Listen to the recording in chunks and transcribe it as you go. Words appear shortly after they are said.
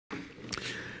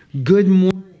Good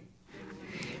morning.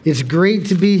 It's great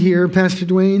to be here, Pastor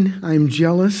Dwayne. I'm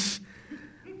jealous.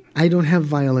 I don't have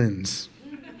violins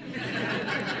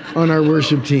on our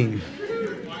worship team.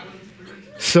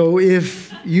 So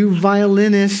if you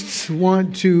violinists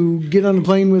want to get on a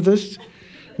plane with us,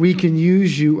 we can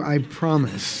use you, I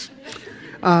promise.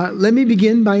 Let me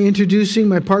begin by introducing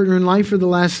my partner in life for the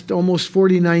last almost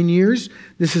 49 years.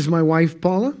 This is my wife,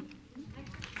 Paula.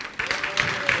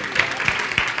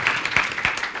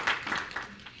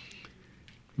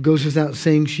 Goes without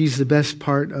saying, she's the best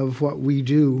part of what we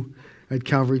do at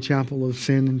Calvary Chapel of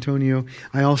San Antonio.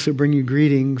 I also bring you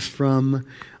greetings from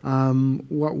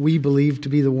what we believe to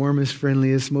be the warmest,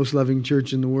 friendliest, most loving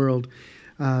church in the world.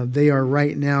 They are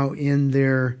right now in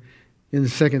the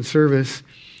second service,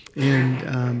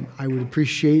 and I would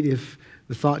appreciate if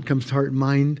the thought comes to heart and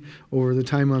mind over the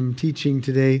time I'm teaching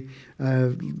today.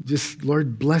 Just,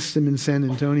 Lord, bless them in San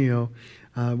Antonio.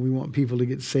 We want people to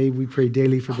get saved. We pray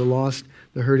daily for the lost,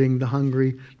 the hurting, the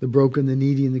hungry, the broken, the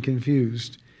needy, and the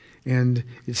confused. And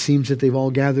it seems that they've all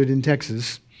gathered in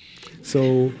Texas.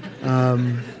 So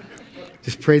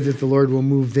just pray that the Lord will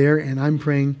move there, and I'm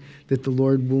praying that the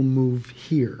Lord will move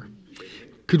here.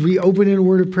 Could we open in a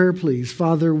word of prayer, please?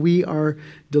 Father, we are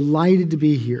delighted to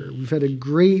be here. We've had a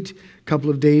great couple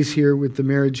of days here with the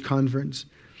marriage conference.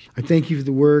 I thank you for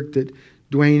the work that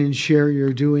Dwayne and Sherry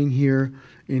are doing here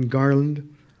in Garland.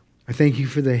 I thank you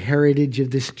for the heritage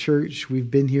of this church.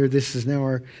 We've been here. This is now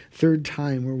our third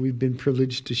time where we've been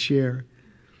privileged to share.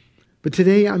 But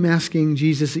today I'm asking,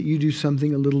 Jesus, that you do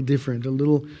something a little different, a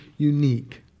little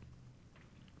unique.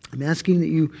 I'm asking that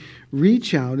you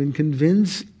reach out and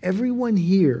convince everyone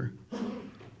here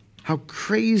how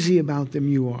crazy about them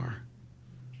you are.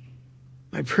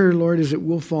 My prayer, Lord, is that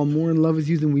we'll fall more in love with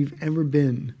you than we've ever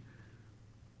been.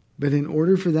 But in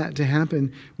order for that to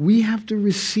happen, we have to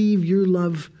receive your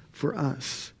love for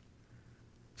us.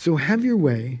 So have your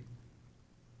way.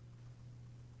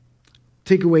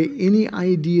 Take away any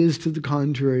ideas to the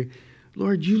contrary.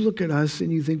 Lord, you look at us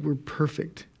and you think we're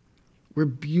perfect. We're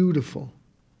beautiful.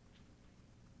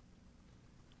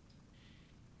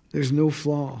 There's no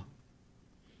flaw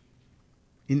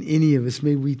in any of us.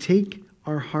 May we take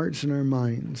our hearts and our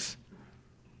minds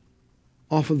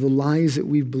off of the lies that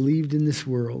we've believed in this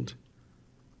world,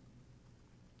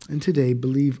 and today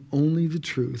believe only the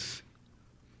truth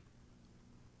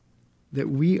that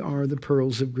we are the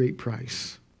pearls of great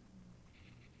price.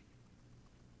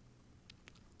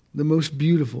 The most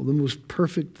beautiful, the most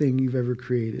perfect thing you've ever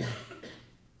created.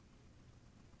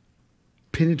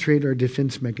 Penetrate our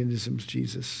defense mechanisms,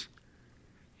 Jesus,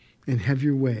 and have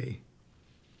your way.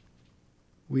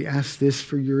 We ask this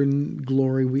for your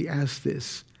glory. We ask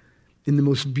this in the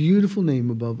most beautiful name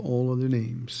above all other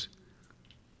names.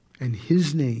 And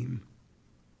his name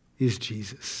is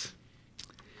Jesus.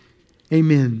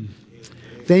 Amen.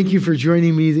 Thank you for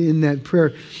joining me in that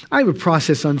prayer. I have a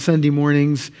process on Sunday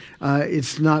mornings.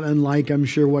 It's not unlike, I'm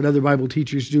sure, what other Bible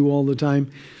teachers do all the time.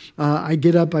 I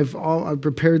get up. I've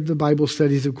prepared the Bible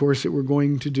studies, of course, that we're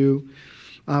going to do.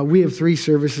 We have 3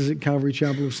 services at Calvary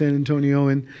Chapel of San Antonio,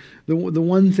 and the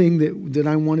one thing that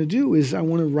I want to do is I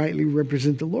want to rightly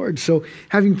represent the Lord. So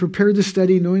having prepared the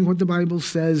study, knowing what the Bible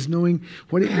says, knowing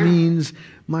what it means,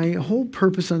 my whole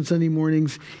purpose on Sunday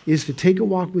mornings is to take a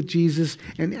walk with Jesus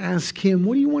and ask him,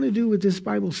 what do you want to do with this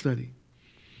Bible study?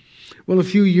 Well, a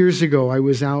few years ago, I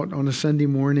was out on a Sunday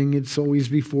morning. It's always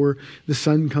before the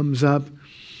sun comes up.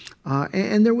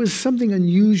 And there was something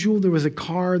unusual. There was a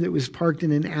car that was parked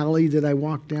in an alley that I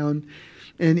walked down,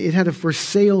 and it had a for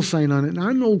sale sign on it. And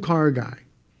I'm an old car guy.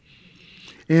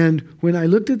 And when I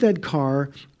looked at that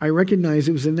car, I recognized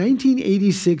it was a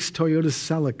 1986 Toyota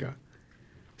Celica.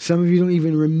 Some of you don't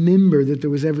even remember that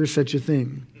there was ever such a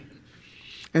thing.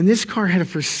 And this car had a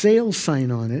for sale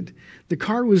sign on it. The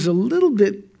car was a little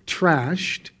bit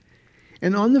trashed.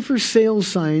 And on the for sale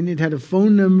sign, it had a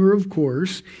phone number, of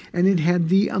course, and it had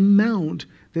the amount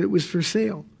that it was for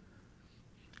sale.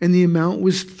 And the amount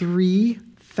was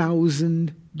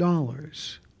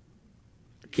 $3,000.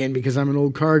 Again, because I'm an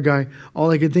old car guy, all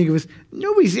I could think of was,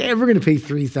 nobody's ever going to pay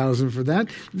 $3,000 for that.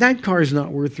 That car's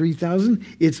not worth $3,000.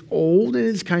 It's old and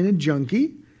it's kind of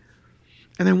junky.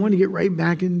 And I wanted to get right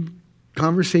back in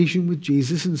conversation with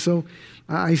Jesus. And so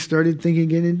I started thinking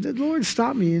again, and the Lord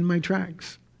stopped me in my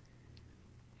tracks.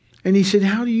 And he said,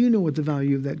 how do you know what the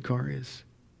value of that car is?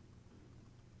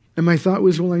 And my thought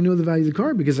was, well, I know the value of the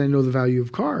car because I know the value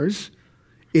of cars.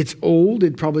 It's old.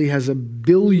 It probably has 1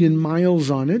 billion miles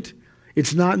on it.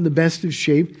 It's not in the best of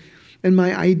shape. And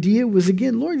my idea was,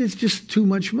 again, Lord, it's just too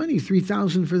much money,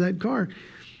 $3,000 for that car.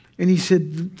 And he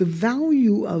said, the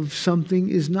value of something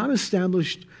is not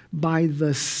established by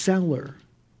the seller.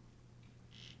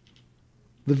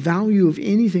 The value of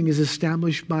anything is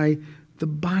established by the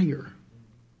buyer.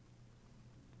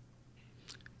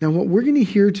 Now, what we're going to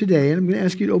hear today, and I'm going to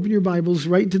ask you to open your Bibles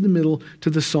right to the middle to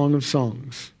the Song of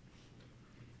Songs.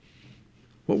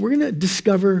 What we're going to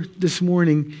discover this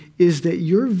morning is that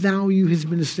your value has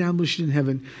been established in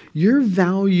heaven. Your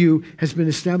value has been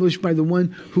established by the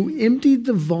one who emptied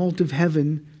the vault of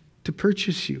heaven to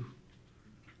purchase you.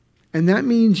 And that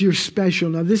means you're special.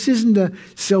 Now, this isn't a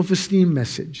self-esteem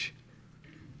message.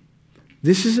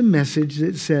 This is a message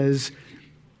that says,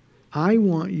 I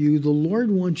want you, the Lord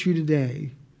wants you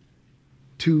today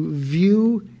to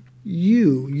view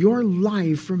you, your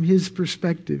life from his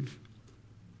perspective.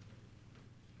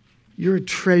 You're a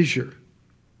treasure.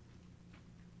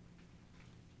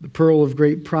 The pearl of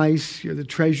great price, you're the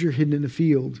treasure hidden in a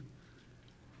field.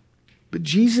 But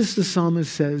Jesus, the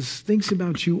psalmist, says, thinks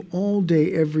about you all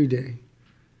day, every day.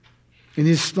 And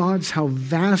his thoughts, how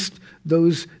vast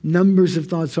those numbers of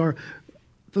thoughts are,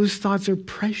 those thoughts are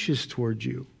precious toward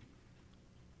you.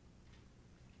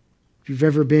 If you've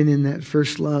ever been in that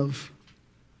first love,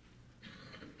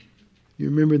 you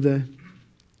remember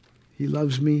he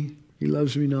loves me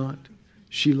not.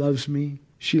 She loves me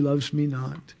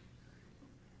not.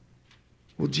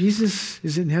 Well, Jesus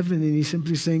is in heaven and he's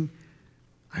simply saying,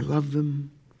 I love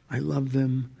them, I love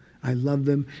them, I love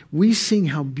them. We sing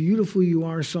how beautiful you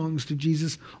are songs to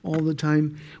Jesus all the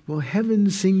time. Well, heaven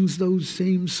sings those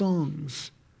same songs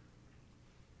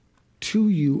to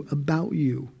you, about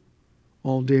you,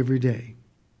 all day, every day.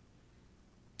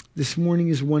 This morning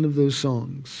is one of those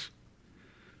songs.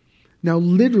 Now,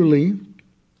 literally,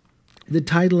 the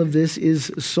title of this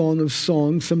is Song of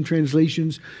Songs. Some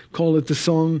translations call it the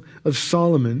Song of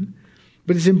Solomon.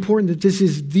 But it's important that this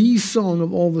is the song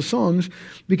of all the songs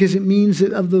because it means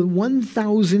that of the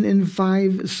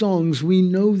 1,005 songs, we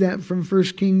know that from 1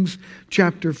 Kings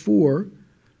chapter 4,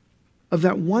 of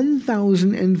that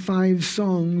 1,005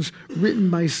 songs written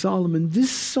by Solomon, this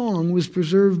song was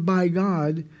preserved by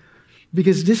God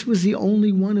because this was the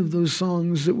only one of those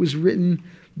songs that was written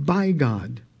by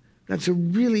God. That's a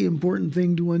really important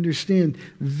thing to understand.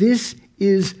 This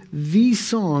is the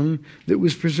song that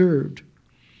was preserved.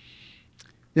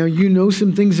 Now, you know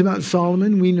some things about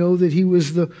Solomon. We know that he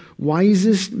was the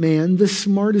wisest man, the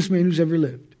smartest man who's ever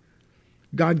lived.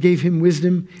 God gave him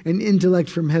wisdom and intellect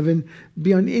from heaven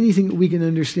beyond anything that we can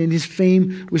understand. His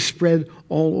fame was spread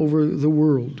all over the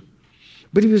world.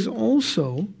 But he was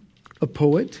also a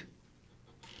poet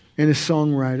and a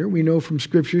songwriter. We know from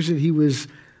scriptures that he was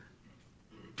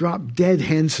drop dead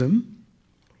handsome.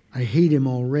 I hate him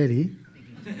already.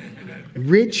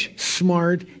 Rich,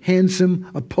 smart,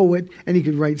 handsome, a poet, and he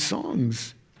could write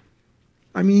songs.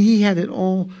 I mean, he had it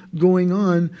all going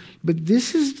on, but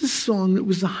this is the song that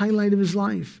was the highlight of his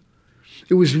life.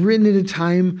 It was written at a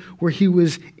time where he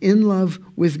was in love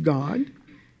with God.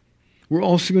 We're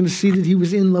also going to see that he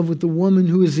was in love with the woman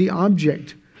who is the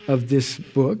object of this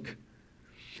book.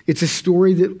 It's a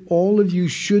story that all of you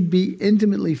should be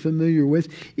intimately familiar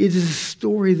with. It is a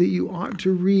story that you ought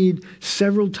to read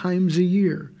several times a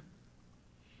year.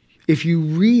 If you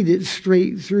read it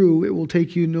straight through, it will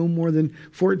take you no more than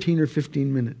 14 or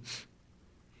 15 minutes.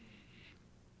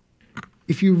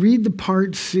 If you read the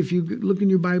parts, if you look in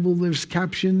your Bible, there's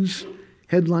captions,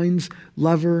 headlines,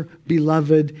 lover,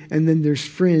 beloved, and then there's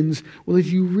friends. Well, if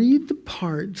you read the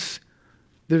parts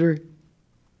that are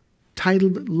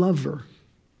titled lover,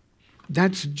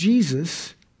 that's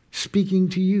Jesus speaking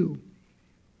to you.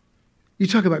 You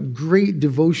talk about great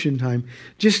devotion time.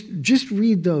 Just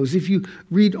read those. If you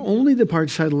read only the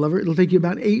parts titled lover, it'll take you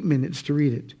about 8 minutes to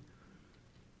read it.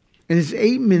 And it's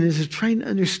 8 minutes of trying to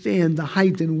understand the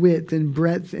height and width and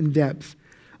breadth and depth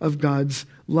of God's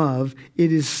love.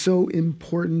 It is so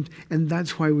important, and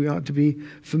that's why we ought to be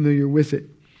familiar with it.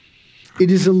 It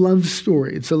is a love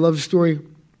story. It's a love story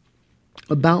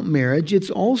about marriage. It's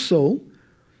also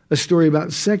a story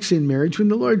about sex in marriage. When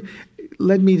the Lord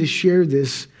led me to share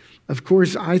this, of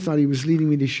course, I thought he was leading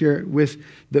me to share it with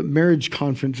the marriage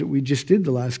conference that we just did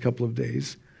the last couple of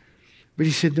days. But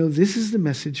he said, no, this is the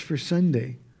message for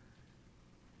Sunday.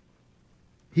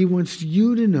 He wants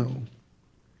you to know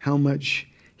how much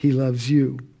he loves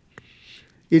you.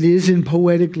 It is in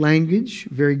poetic language,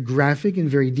 very graphic and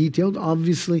very detailed.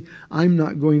 Obviously, I'm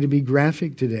not going to be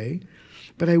graphic today,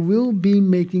 but I will be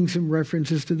making some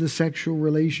references to the sexual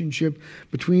relationship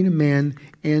between a man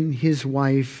and his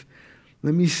wife.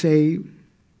 Let me say,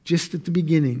 just at the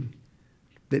beginning,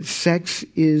 that sex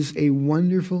is a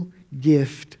wonderful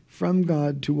gift from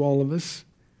God to all of us.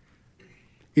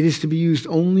 It is to be used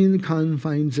only in the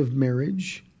confines of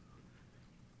marriage.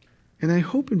 And I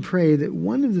hope and pray that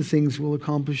one of the things we'll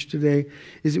accomplish today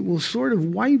is it will sort of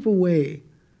wipe away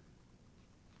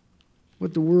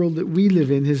what the world that we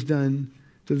live in has done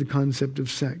to the concept of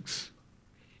sex.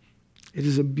 It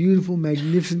is a beautiful,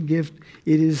 magnificent gift.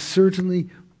 It is certainly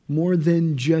more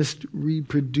than just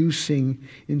reproducing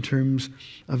in terms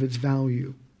of its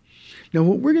value. Now,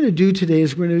 what we're going to do today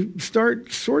is we're going to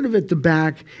start sort of at the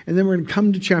back, and then we're going to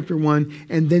come to chapter 1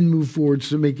 and then move forward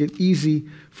to make it easy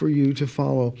for you to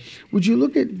follow. Would you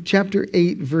look at chapter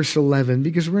 8, verse 11,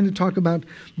 because we're going to talk about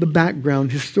the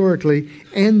background historically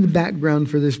and the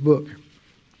background for this book.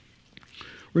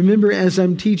 Remember, as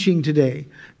I'm teaching today,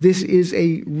 this is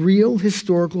a real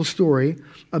historical story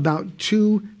about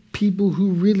two people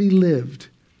who really lived.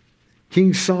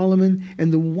 King Solomon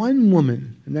and the one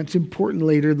woman, and that's important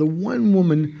later, the one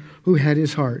woman who had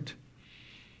his heart.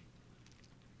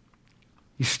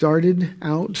 He started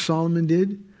out, Solomon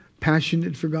did,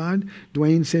 passionate for God.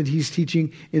 Dwayne said he's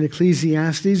teaching in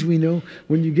Ecclesiastes. We know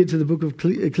when you get to the book of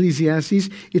Ecclesiastes,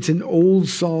 it's an old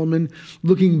Solomon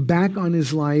looking back on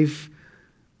his life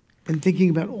and thinking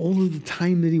about all of the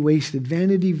time that he wasted.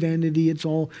 Vanity, vanity, it's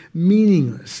all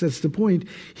meaningless. That's the point.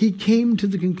 He came to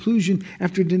the conclusion,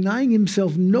 after denying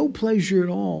himself no pleasure at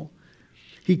all,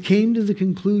 he came to the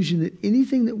conclusion that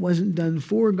anything that wasn't done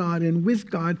for God and with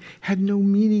God had no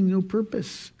meaning, no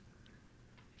purpose.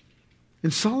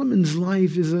 And Solomon's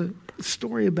life is a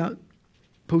story about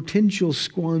potential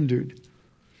squandered,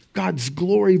 God's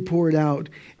glory poured out,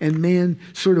 and man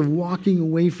sort of walking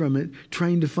away from it,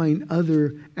 trying to find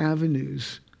other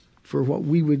avenues for what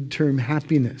we would term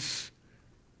happiness.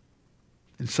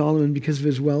 And Solomon, because of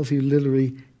his wealth, he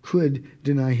literally could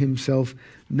deny himself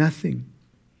nothing.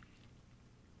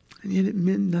 And yet it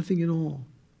meant nothing at all.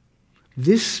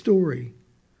 This story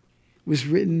was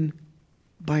written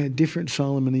by a different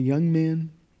Solomon, a young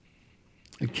man,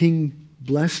 a king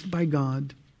blessed by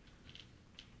God,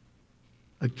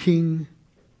 a king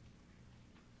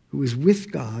who was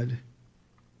with God.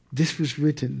 This was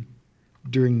written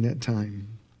during that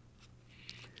time.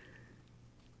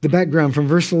 The background from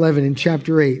verse 11 in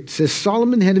chapter 8 says,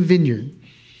 Solomon had a vineyard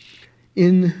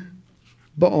in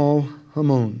Baal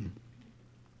Hamon.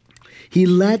 He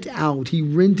rented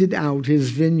out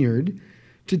his vineyard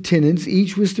to tenants.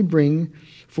 Each was to bring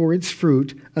for its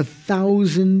fruit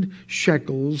 1,000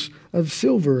 shekels of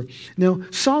silver. Now,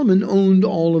 Solomon owned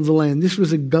all of the land. This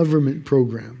was a government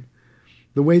program.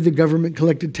 The way the government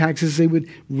collected taxes, they would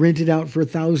rent it out for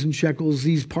 1,000 shekels,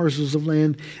 these parcels of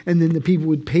land, and then the people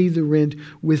would pay the rent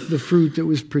with the fruit that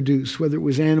was produced, whether it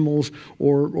was animals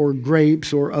or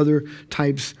grapes or other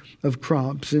types of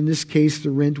crops. In this case,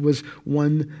 the rent was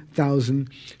 1,000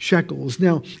 shekels.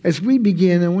 Now, as we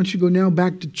begin, I want you to go now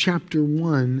back to chapter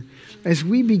 1. As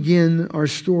we begin our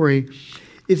story,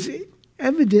 it's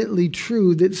evidently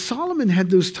true that Solomon had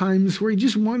those times where he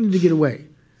just wanted to get away.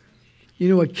 You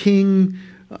know, a king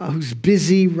who's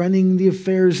busy running the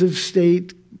affairs of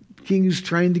state, king who's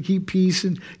trying to keep peace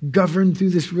and govern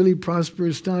through this really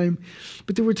prosperous time.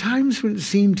 But there were times when it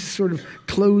seemed to sort of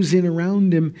close in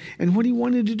around him, and what he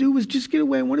wanted to do was just get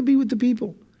away. I want to be with the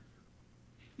people.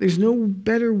 There's no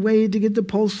better way to get the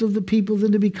pulse of the people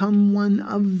than to become one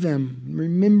of them.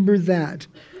 Remember that,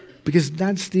 because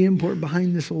that's the import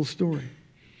behind this whole story.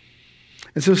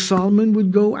 And so Solomon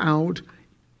would go out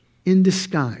in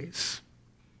disguise,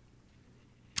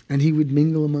 and he would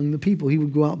mingle among the people. He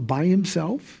would go out by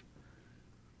himself.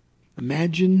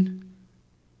 Imagine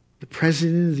the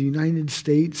President of the United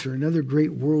States or another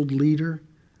great world leader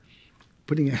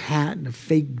putting a hat and a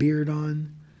fake beard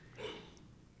on.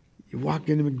 You walk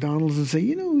into McDonald's and say,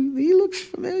 you know, he looks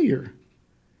familiar.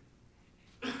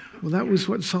 Well, that was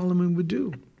what Solomon would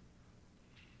do.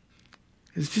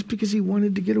 It's just because he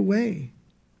wanted to get away.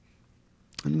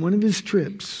 On one of his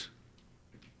trips,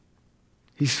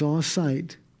 he saw a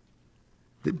sight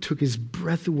that took his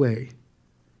breath away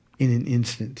in an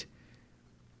instant.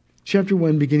 Chapter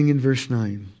 1, beginning in verse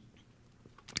 9.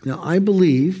 Now, I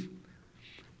believe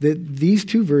that these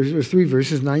two verses, or three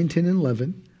verses, 9, 10, and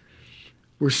 11,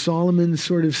 were Solomon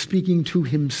sort of speaking to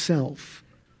himself,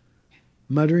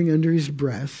 muttering under his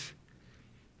breath.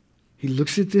 He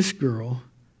looks at this girl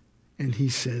and he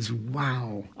says,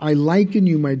 wow, I liken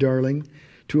you, my darling,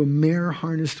 to a mare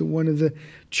harnessed to one of the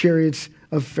chariots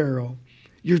of Pharaoh.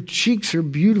 Your cheeks are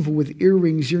beautiful with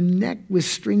earrings. Your neck with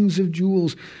strings of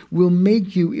jewels will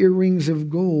make you earrings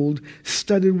of gold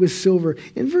studded with silver.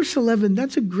 In verse 11,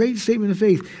 that's a great statement of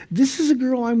faith. This is a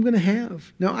girl I'm going to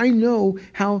have. Now, I know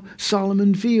how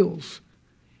Solomon feels.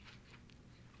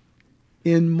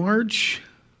 In March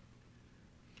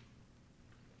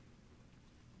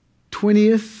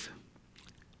 20th,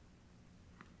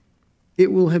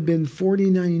 it will have been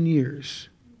 49 years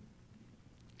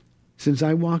since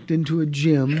I walked into a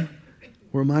gym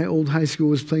where my old high school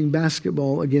was playing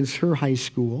basketball against her high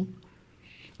school.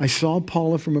 I saw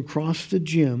Paula from across the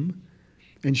gym,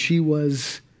 and she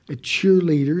was a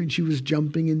cheerleader, and she was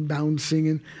jumping and bouncing,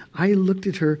 and I looked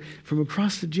at her from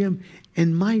across the gym,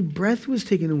 and my breath was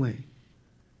taken away.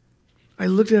 I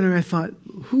looked at her and I thought,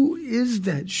 who is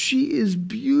that? She is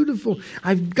beautiful.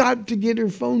 I've got to get her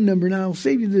phone number. Now, I'll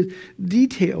save you the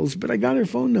details, but I got her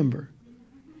phone number.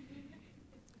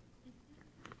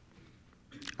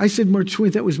 I said March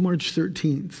 20th. That was March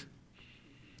 13th.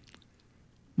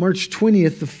 March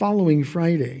 20th, the following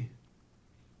Friday,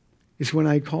 is when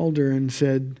I called her and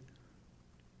said,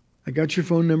 I got your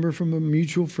phone number from a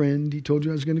mutual friend. He told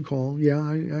you I was going to call. Yeah,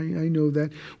 I know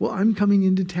that. Well, I'm coming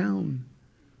into town,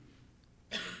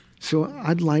 so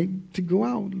I'd like to go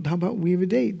out. How about we have a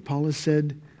date? Paula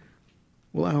said,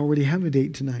 well, I already have a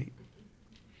date tonight.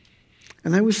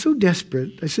 And I was so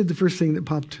desperate. I said the first thing that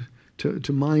popped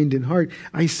to mind and heart.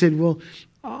 I said, well,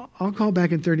 I'll call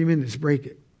back in 30 minutes. Break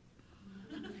it.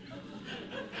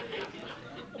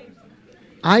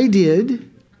 I did,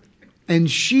 and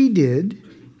she did.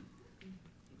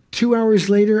 2 hours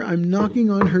later, I'm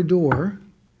knocking on her door.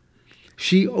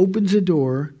 She opens the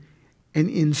door, and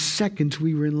in seconds,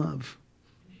 we were in love.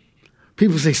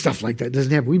 People say stuff like that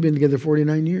doesn't happen. We've been together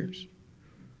 49 years.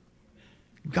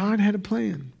 God had a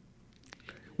plan.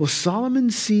 Well,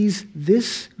 Solomon sees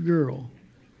this girl.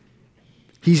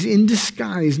 He's in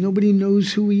disguise. Nobody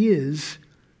knows who he is.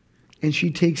 And she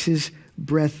takes his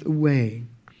breath away.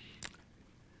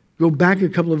 Go back a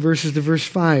couple of verses to verse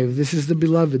 5. This is the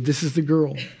beloved. This is the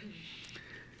girl.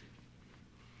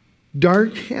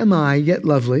 Dark am I, yet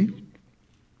lovely,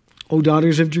 O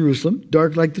daughters of Jerusalem,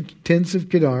 dark like the tents of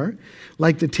Kedar,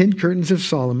 like the tent curtains of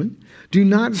Solomon. Do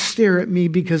not stare at me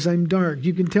because I'm dark.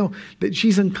 You can tell that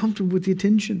she's uncomfortable with the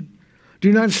attention.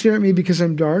 Do not stare at me because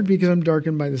I'm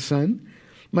darkened by the sun.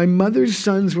 My mother's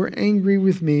sons were angry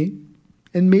with me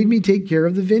and made me take care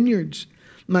of the vineyards.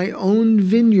 My own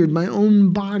vineyard, my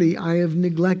own body I have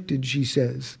neglected, she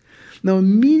says. Now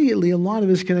immediately a lot of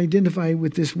us can identify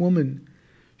with this woman.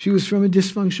 She was from a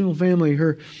dysfunctional family.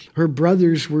 Her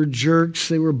brothers were jerks.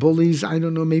 They were bullies. I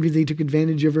don't know, maybe they took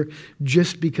advantage of her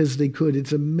just because they could.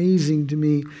 It's amazing to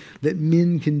me that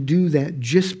men can do that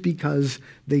just because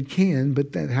they can,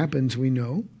 but that happens, we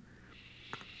know.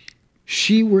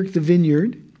 She worked the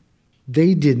vineyard.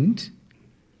 They didn't.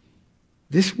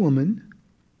 This woman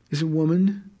is a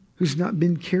woman who's not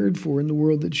been cared for in the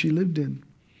world that she lived in.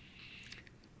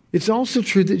 It's also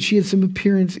true that she had some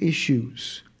appearance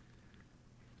issues.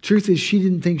 Truth is, she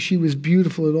didn't think she was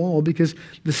beautiful at all because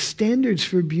the standards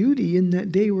for beauty in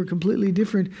that day were completely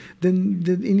different than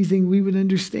anything we would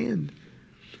understand.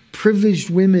 Privileged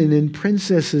women and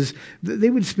princesses, they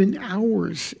would spend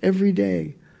hours every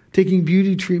day taking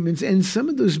beauty treatments, and some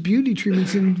of those beauty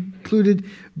treatments included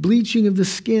bleaching of the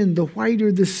skin. The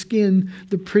whiter the skin,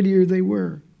 the prettier they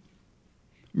were.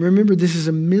 Remember, this is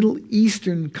a Middle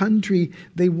Eastern country.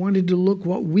 They wanted to look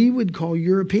what we would call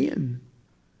European.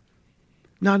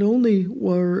 Not only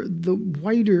were the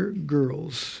whiter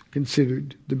girls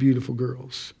considered the beautiful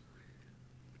girls,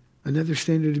 another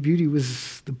standard of beauty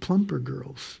was the plumper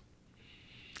girls.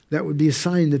 That would be a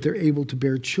sign that they're able to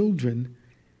bear children,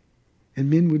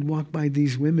 and men would walk by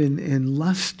these women and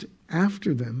lust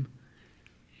after them.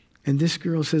 And this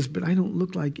girl says, but I don't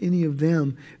look like any of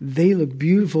them. They look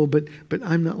beautiful, but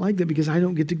I'm not like that because I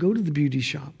don't get to go to the beauty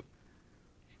shop.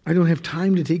 I don't have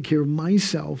time to take care of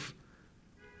myself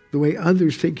the way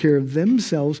others take care of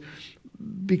themselves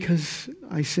because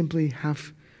I simply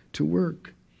have to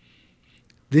work.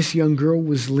 This young girl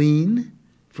was lean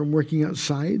from working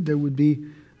outside. There would be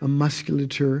a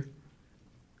musculature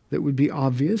that would be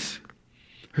obvious.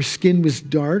 Her skin was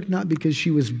dark, not because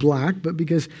she was black, but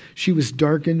because she was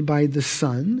darkened by the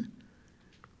sun.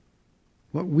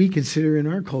 What we consider in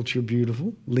our culture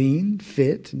beautiful, lean,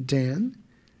 fit, and tan.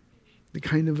 The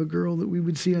kind of a girl that we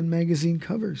would see on magazine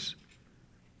covers.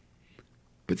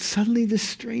 But suddenly this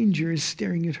stranger is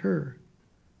staring at her.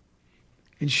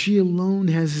 And she alone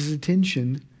has his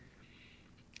attention.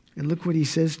 And look what he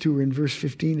says to her in verse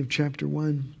 15 of chapter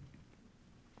 1.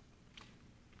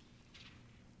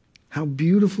 How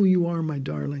beautiful you are, my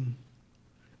darling.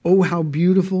 Oh, how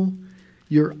beautiful.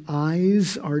 Your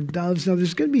eyes are doves. Now,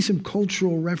 there's going to be some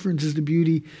cultural references to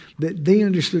beauty that they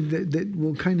understood that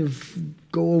will kind of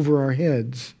go over our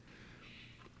heads.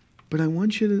 But I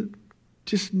want you to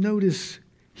just notice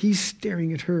he's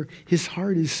staring at her. His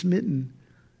heart is smitten.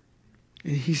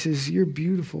 And he says, you're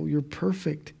beautiful. You're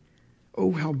perfect.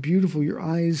 Oh, how beautiful. Your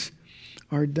eyes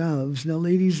are doves. Now,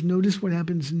 ladies, notice what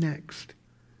happens next.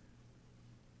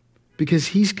 Because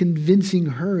he's convincing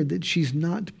her that she's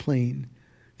not plain,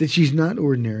 that she's not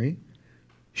ordinary.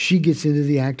 She gets into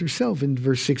the act herself. In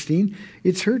verse 16,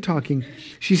 it's her talking.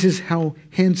 She says, how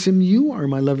handsome you are,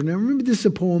 my lover. Now remember, this is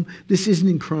a poem. This isn't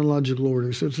in chronological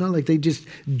order, so it's not like they just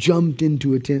jumped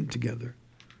into a tent together.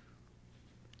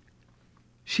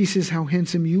 She says, how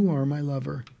handsome you are, my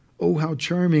lover. Oh, how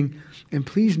charming. And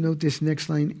please note this next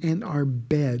line, and our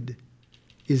bed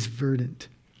is verdant.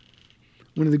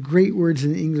 One of the great words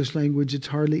in the English language, it's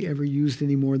hardly ever used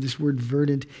anymore. This word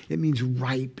verdant, it means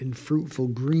ripe and fruitful.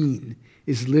 Green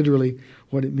is literally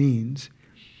what it means.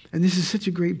 And this is such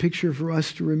a great picture for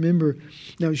us to remember.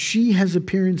 Now, she has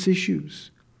appearance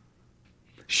issues.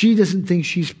 She doesn't think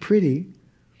she's pretty.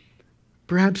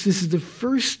 Perhaps this is the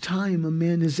first time a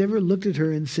man has ever looked at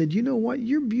her and said, you know what,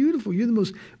 you're beautiful. You're the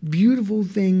most beautiful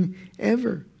thing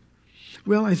ever.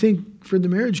 Well, I think for the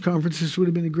marriage conference, this would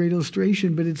have been a great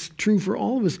illustration, but it's true for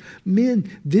all of us.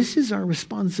 Men, this is our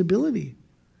responsibility,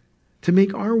 to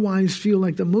make our wives feel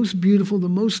like the most beautiful, the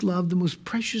most loved, the most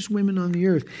precious women on the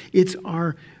earth. It's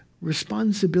our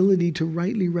responsibility to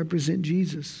rightly represent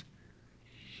Jesus.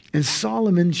 And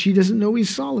Solomon, she doesn't know he's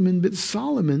Solomon, but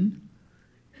Solomon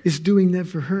is doing that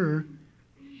for her.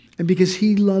 And because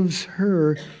he loves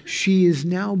her, she is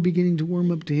now beginning to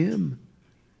warm up to him.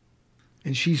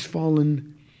 And she's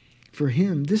fallen for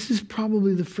him. This is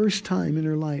probably the first time in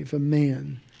her life a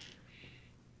man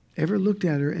ever looked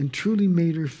at her and truly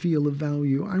made her feel of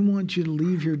value. I want you to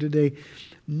leave here today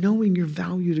knowing your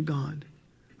value to God.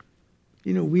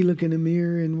 You know, we look in a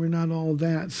mirror and we're not all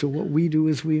that. So what we do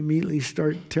is we immediately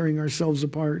start tearing ourselves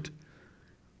apart.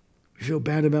 We feel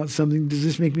bad about something. Does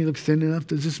this make me look thin enough?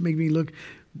 Does this make me look,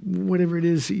 whatever it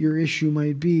is that your issue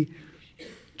might be?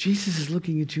 Jesus is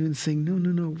looking at you and saying,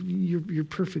 no, you're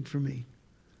perfect for me.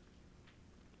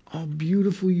 How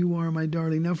beautiful you are, my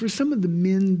darling. Now, for some of the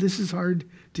men, this is hard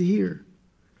to hear.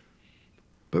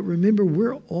 But remember,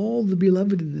 we're all the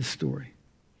beloved in this story.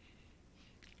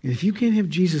 And if you can't have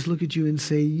Jesus look at you and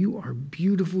say, you are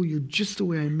beautiful, you're just the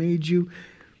way I made you,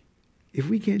 if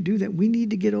we can't do that, we need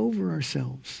to get over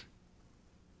ourselves.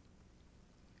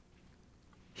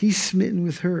 He's smitten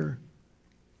with her.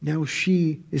 Now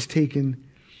she is taken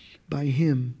by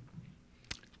him.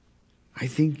 I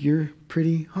think you're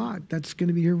pretty hot. That's going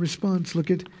to be her response. Look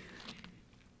at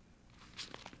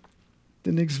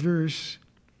the next verse.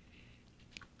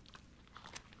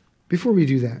 Before we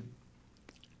do that,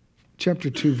 chapter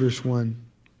 2, verse 1.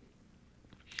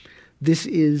 This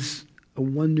is a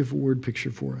wonderful word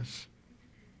picture for us.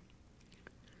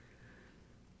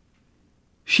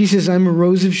 She says, I'm a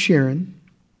rose of Sharon,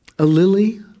 a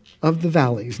lily of the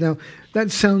valleys. Now,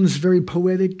 that sounds very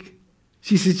poetic.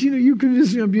 She says, you could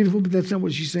just be beautiful, but that's not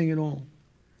what she's saying at all.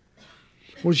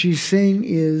 What she's saying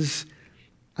is,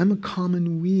 I'm a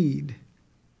common weed.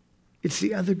 It's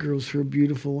the other girls who are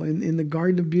beautiful. And in the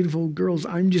garden of beautiful girls,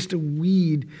 I'm just a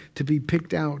weed to be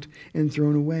picked out and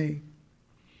thrown away.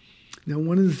 Now,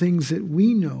 one of the things that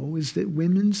we know is that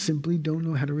women simply don't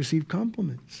know how to receive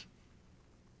compliments.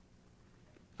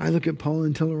 I look at Paula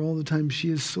and tell her all the time,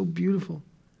 she is so beautiful.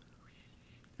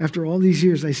 After all these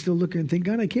years, I still look at her and think,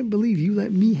 God, I can't believe you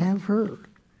let me have her.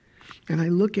 And I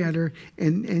look at her,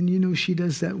 and she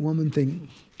does that woman thing.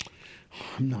 Oh,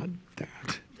 I'm not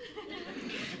that.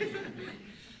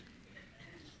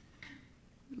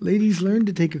 Ladies, learn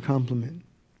to take a compliment.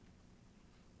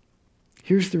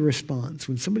 Here's the response.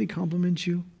 When somebody compliments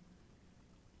you,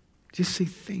 just say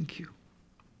thank you.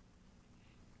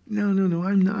 No,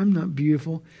 I'm not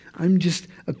beautiful. I'm just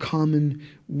a common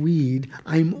weed.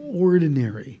 I'm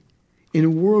ordinary. In a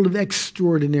world of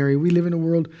extraordinary, we live in a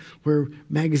world where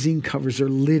magazine covers are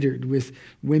littered with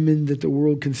women that the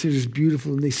world considers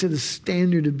beautiful, and they set a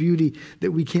standard of beauty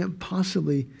that we can't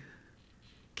possibly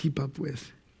keep up with.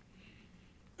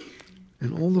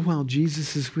 And all the while,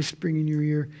 Jesus is whispering in your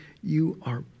ear, you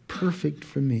are perfect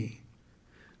for me.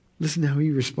 Listen to how he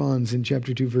responds in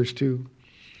chapter 2, verse 2.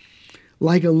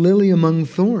 Like a lily among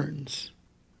thorns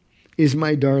is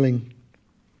my darling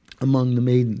among the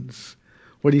maidens.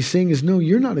 What he's saying is, no,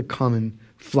 you're not a common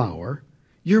flower.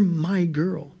 You're my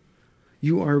girl.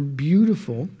 You are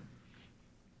beautiful.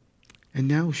 And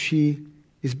now she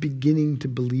is beginning to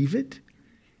believe it.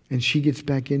 And she gets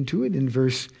back into it in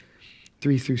verse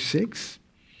 3 through 6.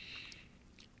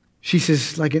 She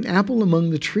says, like an apple among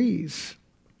the trees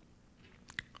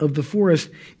of the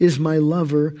forest is my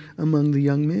lover among the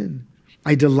young men.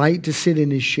 I delight to sit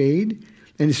in his shade,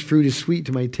 and his fruit is sweet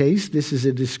to my taste. This is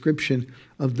a description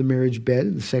of the marriage bed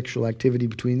and the sexual activity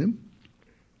between them.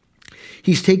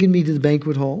 He's taken me to the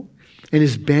banquet hall, and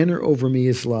his banner over me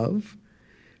is love.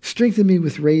 Strengthen me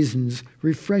with raisins,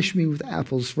 refresh me with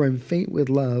apples, for I'm faint with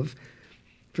love.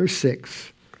 Verse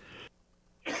 6.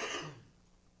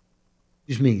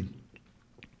 me.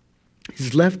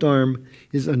 His left arm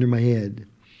is under my head,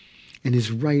 and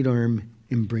his right arm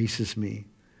embraces me.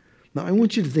 Now, I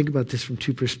want you to think about this from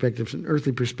two perspectives. An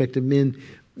earthly perspective, men,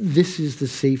 this is the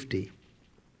safety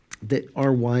that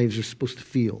our wives are supposed to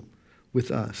feel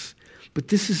with us. But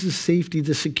this is the safety,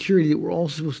 the security that we're all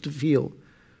supposed to feel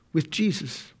with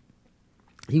Jesus.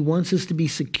 He wants us to be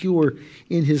secure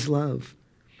in his love.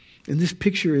 And this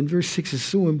picture in verse 6 is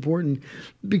so important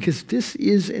because this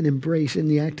is an embrace in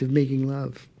the act of making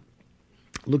love.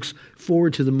 Looks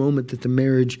forward to the moment that the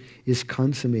marriage is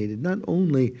consummated. Not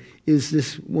only is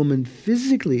this woman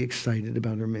physically excited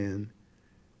about her man,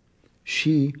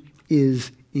 she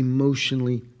is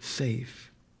emotionally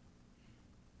safe.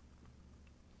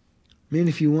 Man,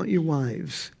 if you want your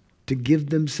wives to give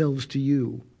themselves to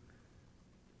you,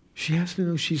 she has to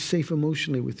know she's safe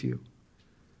emotionally with you.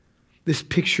 This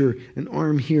picture, an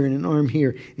arm here and an arm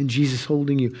here, and Jesus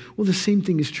holding you. Well, the same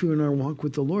thing is true in our walk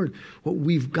with the Lord. What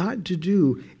we've got to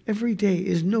do every day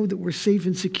is know that we're safe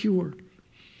and secure.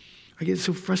 I get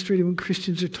so frustrated when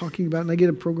Christians are talking about, and I get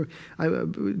a program.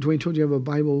 Dwayne told you I have a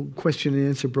Bible question and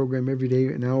answer program every day,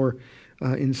 an hour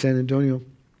in San Antonio.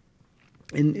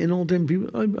 And all the time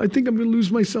people, I think I'm going to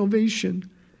lose my salvation.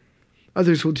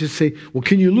 Others will just say, well,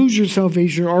 can you lose your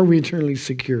salvation, or are we eternally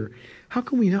secure? How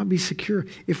can we not be secure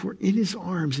if we're in his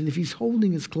arms and if he's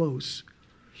holding us close?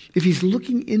 If he's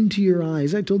looking into your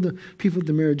eyes. I told the people at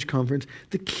the marriage conference,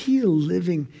 the key to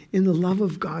living in the love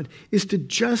of God is to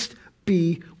just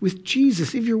be with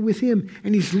Jesus. If you're with him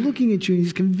and he's looking at you and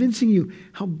he's convincing you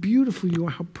how beautiful you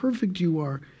are, how perfect you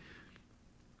are,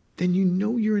 then you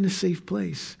know you're in a safe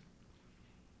place.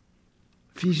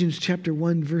 Ephesians chapter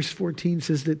 1, verse 14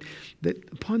 says that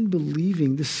upon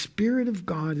believing, the Spirit of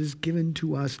God is given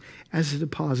to us as a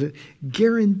deposit,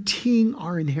 guaranteeing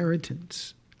our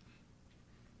inheritance.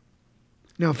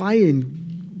 Now, if I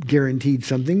guaranteed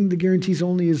something, the guarantee is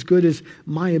only as good as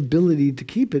my ability to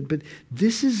keep it. But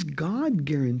this is God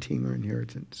guaranteeing our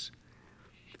inheritance.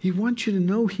 He wants you to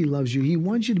know he loves you. He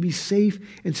wants you to be safe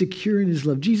and secure in his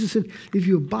love. Jesus said, if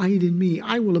you abide in me,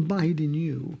 I will abide in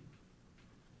you.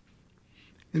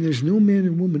 And there's no man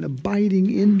or woman abiding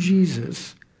in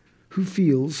Jesus who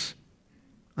feels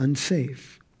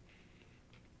unsafe.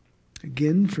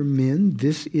 Again, for men,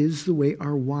 this is the way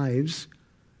our wives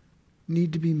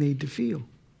need to be made to feel.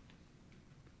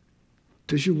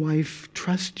 Does your wife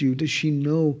trust you? Does she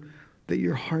know that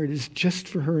your heart is just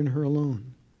for her and her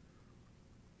alone?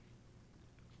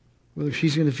 Well, if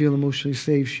she's going to feel emotionally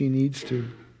safe, she needs to.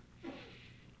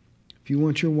 If you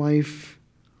want your wife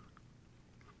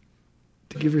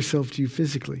to give herself to you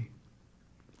physically,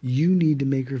 you need to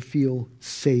make her feel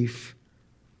safe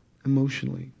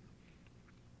emotionally.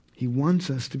 He wants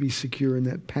us to be secure in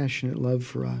that passionate love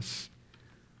for us.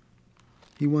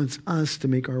 He wants us to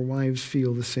make our wives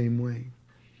feel the same way.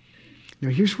 Now,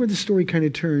 here's where the story kind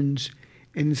of turns,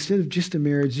 and instead of just a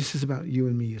marriage, this is about you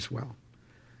and me as well.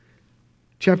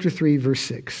 Chapter 3, verse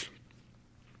 6.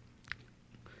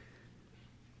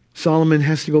 Solomon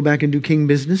has to go back and do king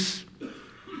business.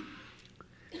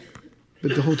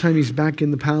 But the whole time he's back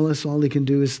in the palace, all he can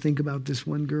do is think about this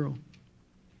one girl.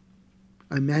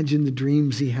 I imagine the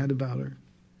dreams he had about her.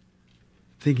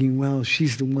 Thinking, well,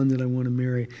 she's the one that I want to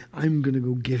marry. I'm going to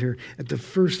go get her. At the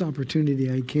first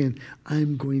opportunity I can,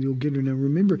 I'm going to go get her. Now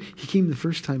remember, he came the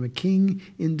first time, a king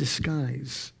in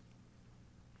disguise.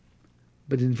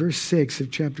 But in verse 6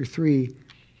 of chapter 3,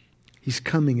 he's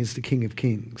coming as the King of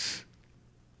Kings.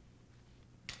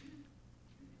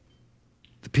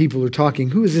 The people are talking.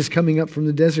 Who is this coming up from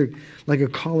the desert like a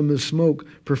column of smoke,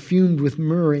 perfumed with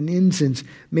myrrh and incense,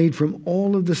 made from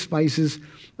all of the spices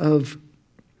of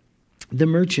the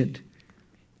merchant?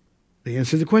 They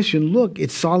answer the question, look,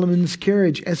 it's Solomon's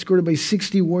carriage, escorted by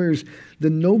 60 warriors,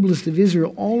 the noblest of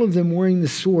Israel, all of them wearing the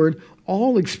sword,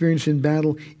 all experienced in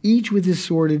battle, each with his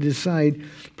sword at his side,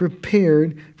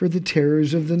 prepared for the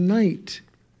terrors of the night.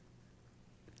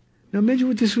 Now imagine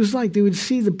what this was like. They would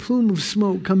see the plume of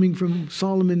smoke coming from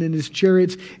Solomon and his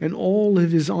chariots and all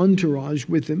of his entourage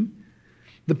with him.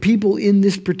 The people in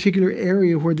this particular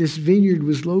area where this vineyard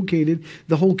was located,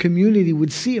 the whole community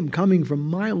would see him coming from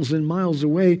miles and miles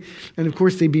away. And of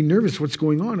course, they'd be nervous. What's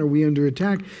going on? Are we under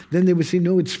attack? Then they would say,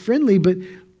 no, it's friendly, but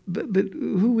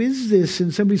who is this?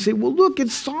 And somebody would say, well, look,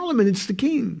 it's Solomon. It's the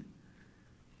king.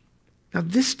 Now,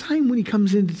 this time when he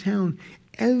comes into town,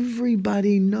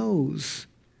 everybody knows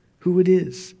who it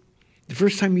is. The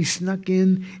first time he snuck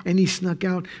in and he snuck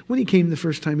out. When he came the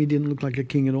first time, he didn't look like a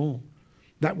king at all.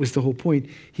 That was the whole point.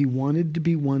 He wanted to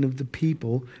be one of the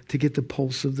people, to get the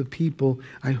pulse of the people.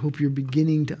 I hope you're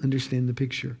beginning to understand the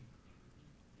picture.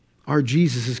 Our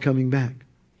Jesus is coming back.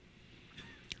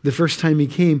 The first time he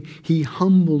came, he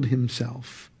humbled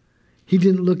himself. He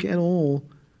didn't look at all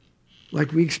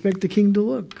like we expect the king to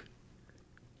look.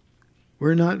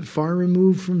 We're not far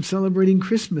removed from celebrating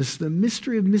Christmas, the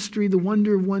mystery of mystery, the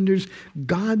wonder of wonders,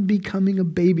 God becoming a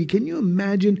baby. Can you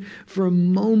imagine for a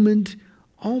moment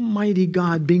Almighty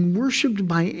God being worshiped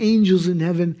by angels in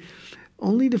heaven,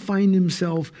 only to find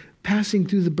himself passing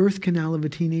through the birth canal of a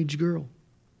teenage girl?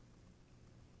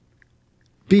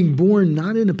 Being born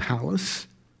not in a palace,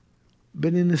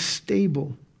 but in a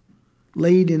stable,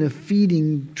 laid in a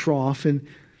feeding trough, and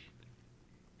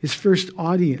his first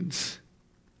audience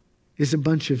is a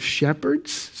bunch of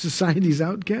shepherds, society's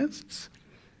outcasts.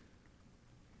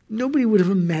 Nobody would have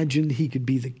imagined he could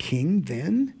be the king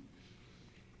then.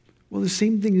 Well, the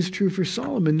same thing is true for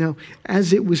Solomon. Now,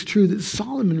 as it was true that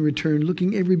Solomon returned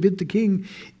looking every bit the king,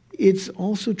 it's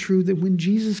also true that when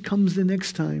Jesus comes the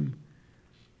next time,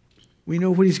 we know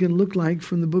what he's going to look like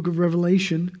from the book of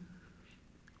Revelation.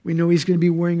 We know he's going to be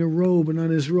wearing a robe, and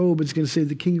on his robe it's going to say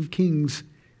the King of Kings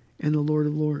and the Lord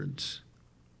of Lords.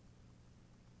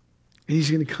 And he's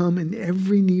going to come and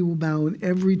every knee will bow and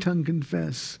every tongue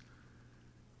confess.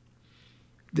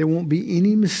 There won't be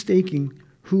any mistaking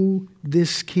who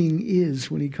this king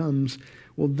is when he comes.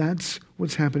 Well, that's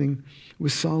what's happening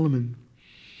with Solomon.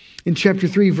 In chapter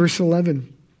 3, verse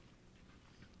 11,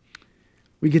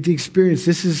 we get the experience.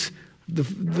 This is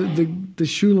the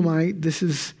Shulamite. This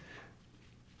is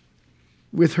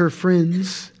with her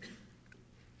friends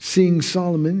seeing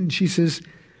Solomon. And she says,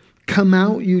 "Come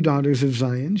out, you daughters of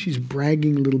Zion." She's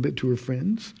bragging a little bit to her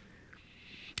friends.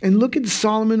 "And look at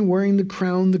Solomon wearing the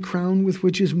crown with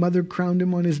which his mother crowned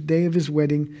him on his day of his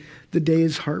wedding, the day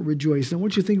his heart rejoiced." Now, I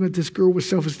want you to think about this girl with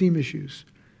self-esteem issues.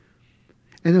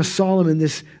 And now Solomon,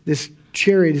 this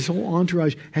chariot, his whole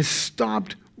entourage, has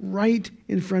stopped right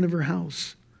in front of her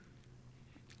house.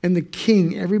 And the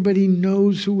king, everybody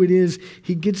knows who it is,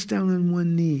 he gets down on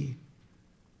one knee.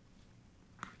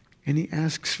 And he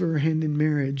asks for her hand in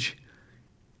marriage.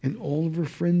 And all of her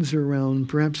friends are around,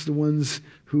 perhaps the ones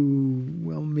who,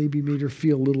 well, maybe made her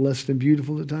feel a little less than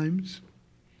beautiful at times.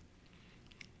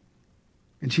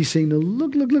 And she's saying, "No,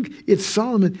 look, it's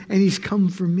Solomon, and he's come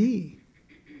for me."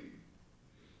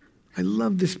 I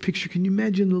love this picture. Can you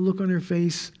imagine the look on her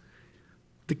face?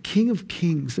 The King of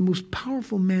Kings, the most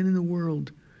powerful man in the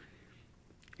world.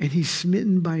 And he's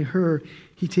smitten by her.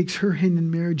 He takes her hand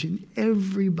in marriage, and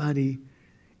everybody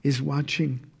is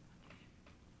watching.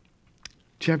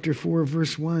 Chapter 4,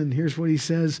 verse 1, here's what he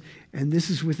says, and this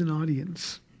is with an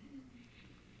audience.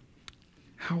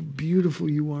 "How beautiful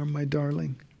you are, my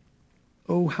darling.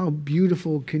 Oh, how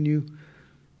beautiful." Can you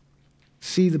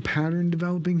see the pattern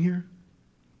developing here?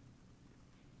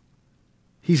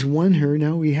 He's won her,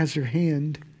 now he has her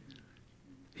hand.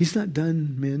 He's not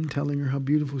done, men, telling her how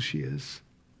beautiful she is.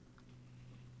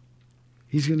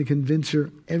 He's going to convince her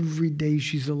every day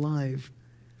she's alive.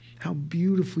 How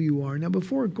beautiful you are. Now,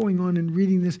 before going on and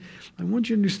reading this, I want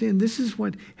you to understand this is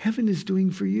what heaven is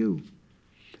doing for you.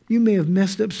 You may have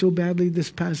messed up so badly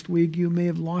this past week. You may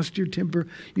have lost your temper.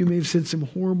 You may have said some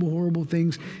horrible, horrible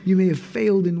things. You may have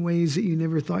failed in ways that you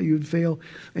never thought you would fail.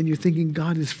 And you're thinking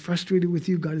God is frustrated with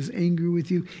you. God is angry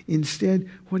with you. Instead,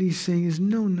 what he's saying is,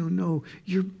 no,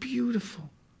 you're beautiful.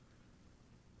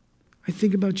 I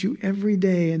think about you every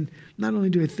day. And not only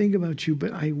do I think about you,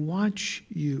 but I watch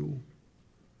you.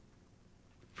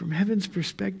 From heaven's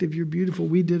perspective, you're beautiful.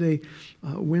 We did a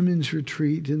women's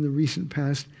retreat in the recent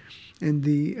past, and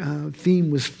the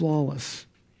theme was flawless.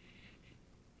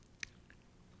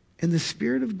 And the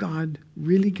Spirit of God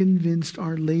really convinced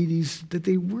our ladies that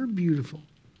they were beautiful.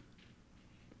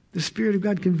 The Spirit of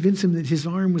God convinced them that his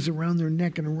arm was around their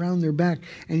neck and around their back,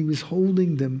 and he was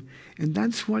holding them. And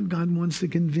that's what God wants to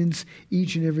convince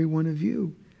each and every one of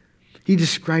you. He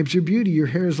describes your beauty. Your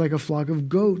hair is like a flock of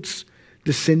goats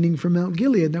descending from Mount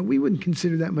Gilead. Now, we wouldn't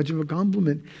consider that much of a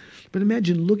compliment. But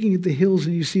imagine looking at the hills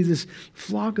and you see this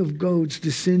flock of goats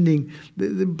descending,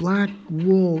 the black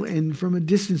wool, and from a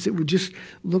distance it would just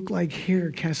look like hair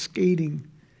cascading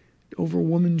over a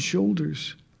woman's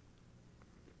shoulders.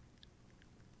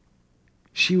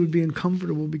 She would be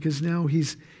uncomfortable because now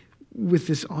he's with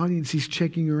this audience. He's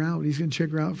checking her out. He's going to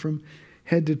check her out from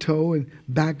head to toe and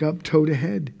back up toe to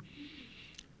head.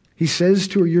 He says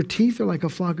to her, "Your teeth are like a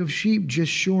flock of sheep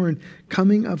just shorn,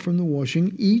 coming up from the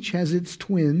washing. Each has its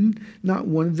twin. Not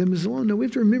one of them is alone." Now, we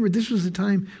have to remember, this was a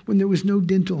time when there was no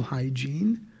dental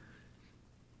hygiene.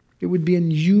 It would be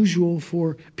unusual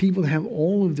for people to have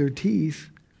all of their teeth.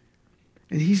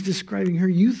 And he's describing her.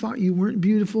 You thought you weren't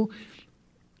beautiful.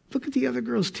 Look at the other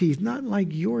girl's teeth. Not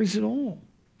like yours at all.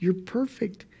 You're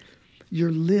perfect.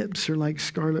 Your lips are like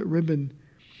scarlet ribbon.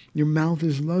 Your mouth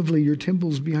is lovely. Your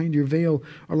temples behind your veil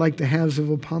are like the halves of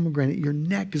a pomegranate. Your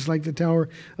neck is like the Tower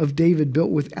of David,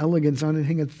 built with elegance. On it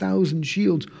hang 1,000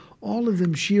 shields, all of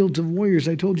them shields of warriors.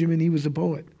 I told you, man, he was a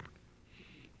poet.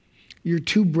 Your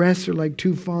two breasts are like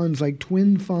two fawns, like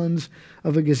twin fawns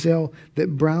of a gazelle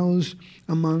that browse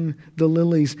among the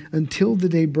lilies. Until the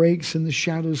day breaks and the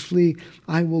shadows flee,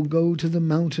 I will go to the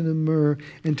mountain of myrrh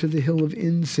and to the hill of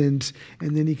incense.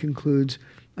 And then he concludes,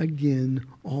 again,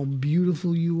 all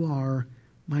beautiful you are,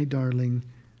 my darling.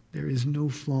 There is no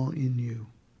flaw in you.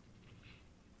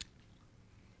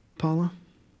 Paula,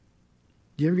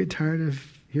 do you ever get tired of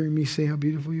hearing me say how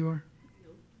beautiful you are?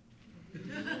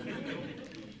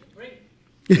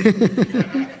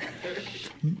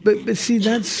 But see,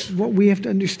 that's what we have to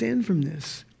understand from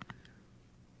this.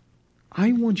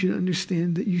 I want you to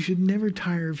understand that you should never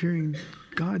tire of hearing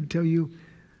God tell you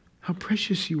how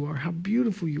precious you are, how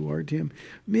beautiful you are to him.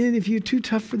 Man, if you're too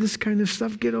tough for this kind of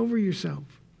stuff, get over yourself.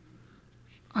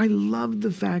 I love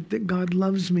the fact that God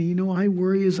loves me. You know, I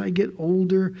worry as I get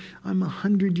older. I'm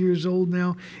 100 years old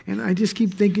now, and I just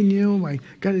keep thinking, you know, my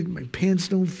pants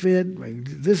don't fit.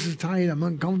 This is tight. I'm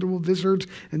uncomfortable. This hurts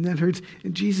and that hurts.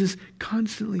 And Jesus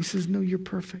constantly says, no, you're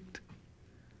perfect.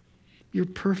 You're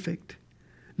perfect.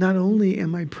 Not only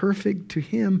am I perfect to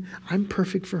him, I'm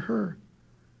perfect for her.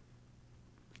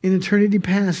 In eternity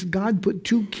past, God put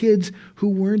two kids who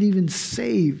weren't even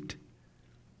saved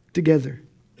together.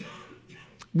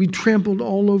 We trampled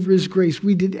all over his grace.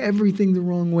 We did everything the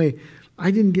wrong way.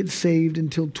 I didn't get saved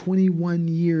until 21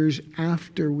 years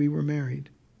after we were married.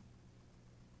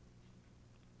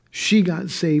 She got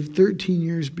saved 13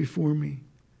 years before me.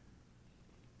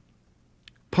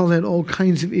 Paul had all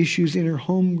kinds of issues in her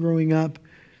home growing up.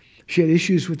 She had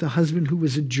issues with a husband who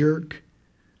was a jerk,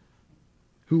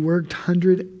 who worked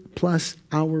 100+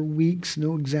 hour weeks,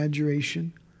 no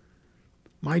exaggeration.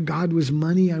 My God was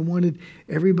money. I wanted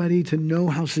everybody to know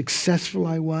how successful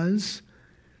I was.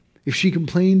 If she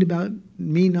complained about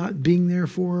me not being there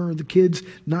for her or the kids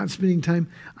not spending time,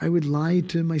 I would lie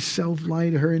to myself,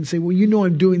 lie to her and say, well, you know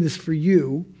I'm doing this for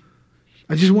you.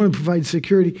 I just want to provide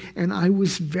security. And I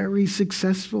was very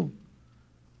successful.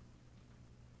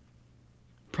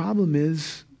 Problem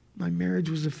is, my marriage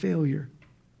was a failure.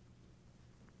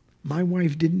 My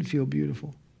wife didn't feel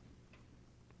beautiful.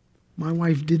 My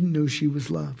wife didn't know she was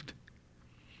loved.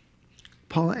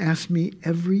 Paula asked me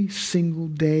every single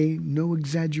day, no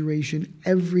exaggeration,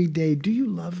 every day, do you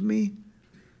love me?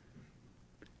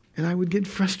 And I would get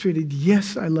frustrated.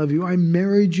 Yes, I love you. I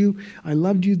married you. I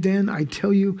loved you then. I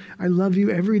tell you I love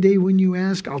you every day when you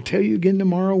ask. I'll tell you again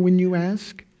tomorrow when you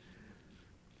ask.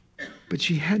 But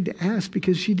she had to ask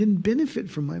because she didn't benefit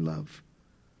from my love.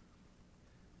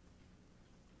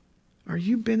 Are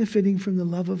you benefiting from the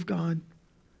love of God?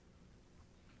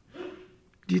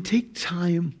 Do you take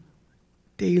time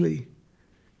daily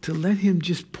to let him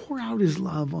just pour out his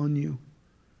love on you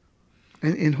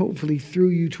and hopefully through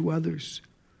you to others?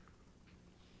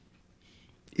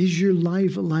 Is your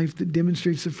life a life that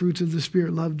demonstrates the fruits of the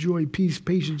Spirit? Love, joy, peace,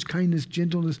 patience, kindness,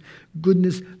 gentleness,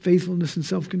 goodness, faithfulness, and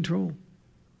self-control.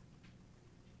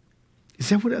 Is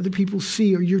that what other people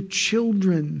see? Are your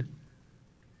children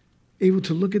able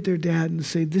to look at their dad and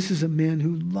say, this is a man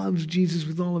who loves Jesus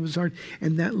with all of his heart,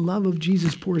 and that love of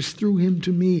Jesus pours through him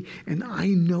to me, and I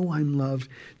know I'm loved?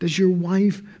 Does your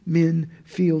wife, men,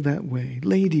 feel that way?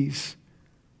 Ladies,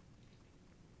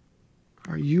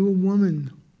 are you a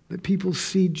woman that people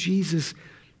see Jesus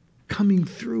coming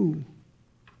through?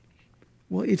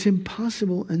 Well, it's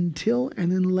impossible until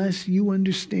and unless you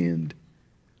understand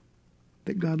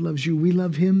that God loves you. We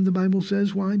love him, the Bible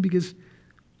says. Why? Because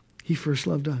he first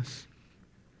loved us.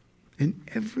 And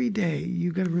every day,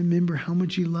 you've got to remember how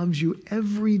much he loves you.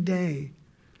 Every day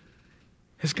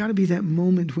has got to be that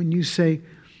moment when you say,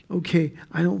 okay,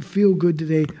 I don't feel good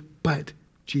today, but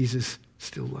Jesus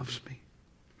still loves me.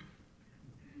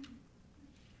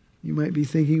 You might be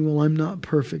thinking, well, I'm not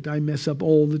perfect. I mess up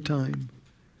all the time.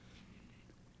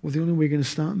 Well, the only way you're going to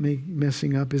stop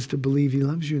messing up is to believe he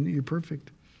loves you and that you're perfect.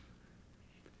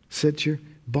 Set your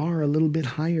bar a little bit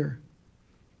higher.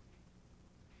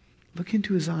 Look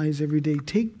into his eyes every day.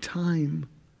 Take time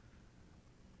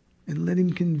and let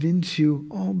him convince you,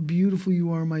 oh, beautiful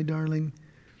you are, my darling.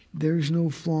 There's no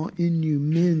flaw in you.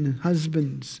 Men,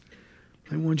 husbands,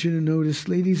 I want you to notice,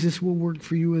 ladies, this will work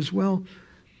for you as well.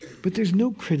 But there's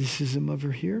no criticism of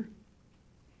her here.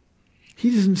 He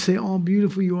doesn't say, oh,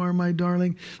 beautiful you are, my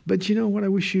darling. But you know what? I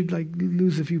wish you'd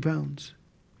lose a few pounds.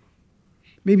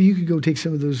 Maybe you could go take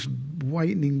some of those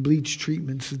whitening bleach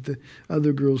treatments that the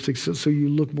other girls take so you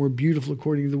look more beautiful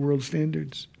according to the world's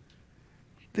standards.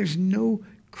 There's no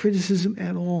criticism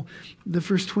at all. The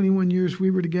first 21 years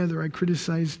we were together, I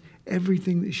criticized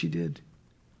everything that she did.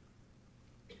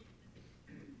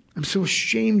 I'm so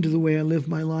ashamed of the way I live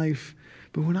my life.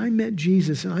 But when I met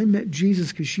Jesus, and I met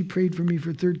Jesus because she prayed for me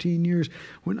for 13 years,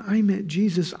 when I met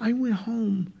Jesus, I went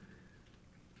home.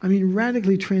 I mean,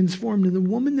 radically transformed. And the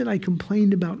woman that I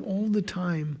complained about all the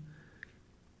time,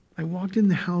 I walked in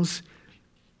the house,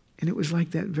 and it was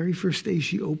like that very first day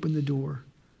she opened the door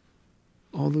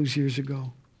all those years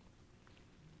ago.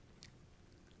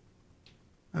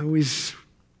 I always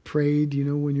prayed,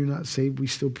 when you're not saved, we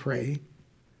still pray.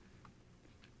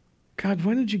 God,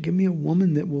 why don't you give me a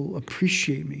woman that will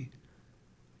appreciate me?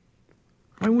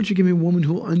 Why won't you give me a woman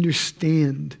who will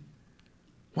understand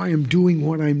why I'm doing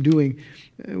what I'm doing?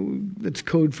 That's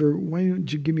code for, why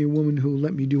don't you give me a woman who will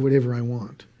let me do whatever I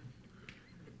want?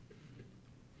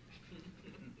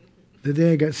 The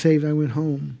day I got saved, I went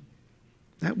home.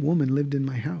 That woman lived in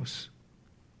my house.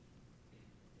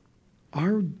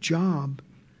 Our job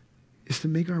is to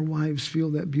make our wives feel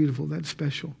that beautiful, that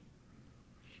special,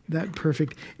 that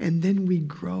perfect. And then we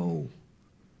grow.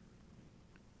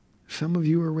 Some of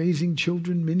you are raising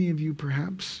children, many of you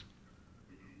perhaps.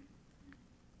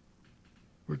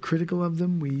 We're critical of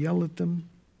them, we yell at them,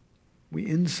 we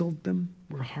insult them,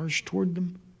 we're harsh toward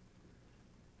them.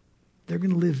 They're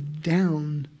going to live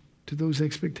down to those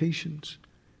expectations.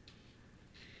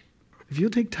 If you'll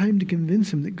take time to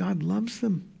convince them that God loves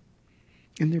them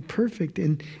and they're perfect,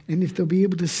 and if they'll be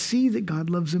able to see that God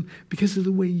loves them because of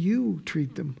the way you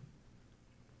treat them,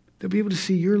 they'll be able to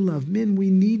see your love. Men, we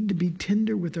need to be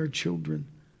tender with our children.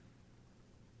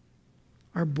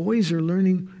 Our boys are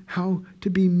learning how to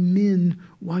be men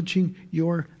watching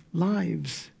your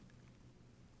lives.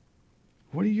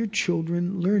 What are your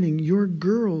children learning? Your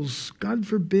girls, God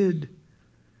forbid,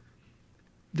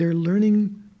 they're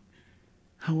learning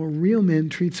how a real man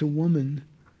treats a woman,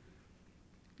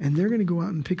 and they're going to go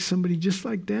out and pick somebody just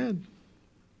like Dad.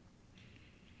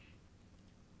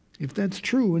 If that's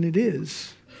true, and it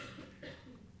is,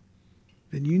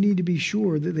 then you need to be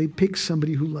sure that they pick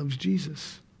somebody who loves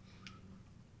Jesus.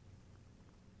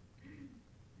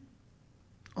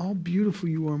 All beautiful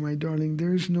you are, my darling.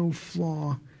 There's no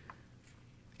flaw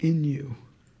in you.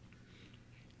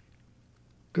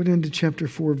 Go down to chapter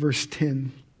 4, verse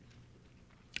 10.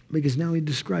 Because now he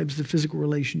describes the physical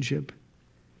relationship.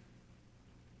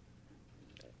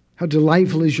 How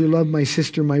delightful is your love, my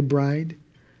sister, my bride.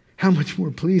 How much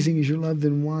more pleasing is your love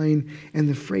than wine, and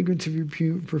the fragrance of your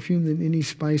perfume than any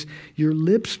spice. Your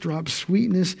lips drop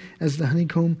sweetness as the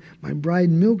honeycomb. My bride,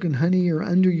 milk and honey are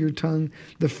under your tongue.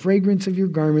 The fragrance of your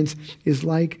garments is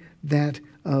like that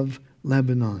of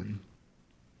Lebanon.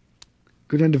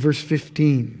 Go down to verse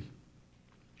 15.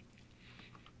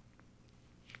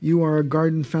 You are a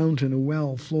garden fountain, a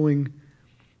well of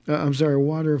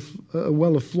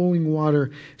flowing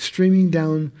water streaming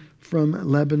down from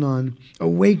Lebanon.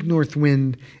 Awake, north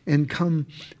wind, and come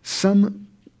south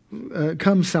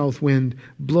wind.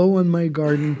 Blow on my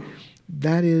garden,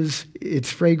 that is,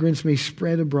 its fragrance may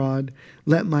spread abroad.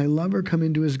 Let my lover come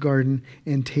into his garden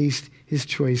and taste his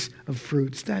choice of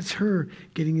fruits. That's her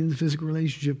getting into the physical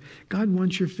relationship. God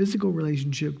wants your physical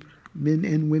relationship, men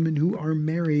and women who are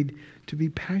married, to be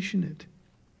passionate.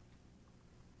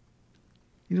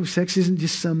 Sex isn't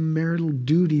just some marital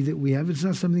duty that we have. It's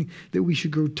not something that we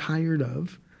should grow tired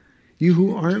of. You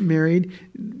who aren't married,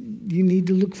 you need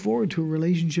to look forward to a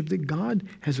relationship that God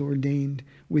has ordained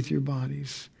with your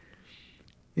bodies.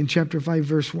 In chapter 5,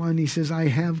 verse 1, he says, I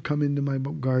have come into my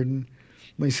garden,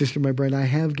 my sister, my bride. I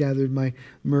have gathered my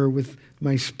myrrh with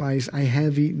my spice. I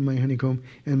have eaten my honeycomb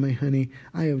and my honey.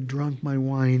 I have drunk my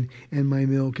wine and my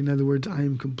milk. In other words, I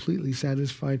am completely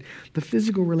satisfied. The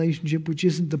physical relationship, which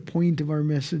isn't the point of our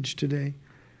message today,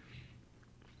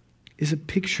 is a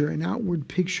picture, an outward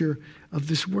picture of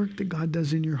this work that God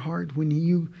does in your heart when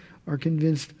you are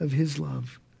convinced of his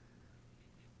love.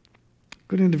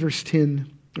 Go down to verse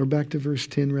 10, or back to verse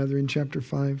 10 rather, in chapter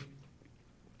 5.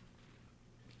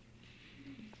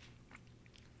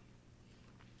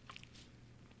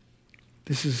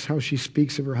 This is how she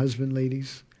speaks of her husband,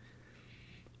 ladies.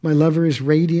 My lover is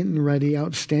radiant and ruddy,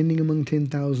 outstanding among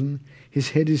 10,000.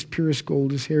 His head is purest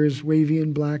gold. His hair is wavy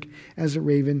and black as a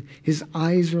raven. His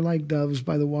eyes are like doves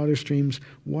by the water streams,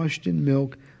 washed in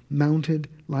milk, mounted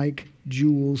like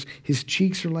jewels. His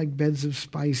cheeks are like beds of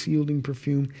spice, yielding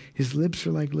perfume. His lips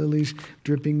are like lilies,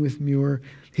 dripping with myrrh.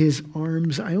 His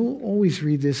arms, I always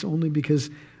read this only because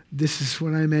this is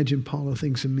what I imagine Paula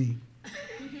thinks of me.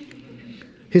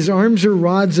 His arms are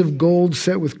rods of gold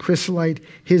set with chrysolite.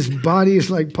 His body is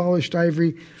like polished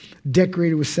ivory.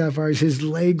 decorated with sapphires. His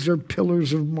legs are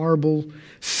pillars of marble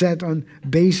set on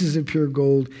bases of pure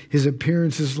gold. His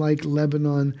appearance is like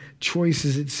Lebanon, choice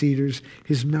as its cedars.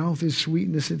 His mouth is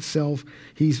sweetness itself.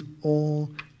 He's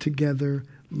altogether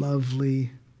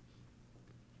lovely.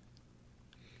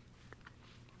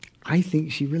 I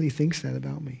think she really thinks that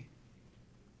about me.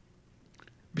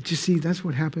 But you see, that's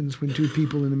what happens when two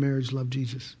people in a marriage love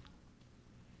Jesus.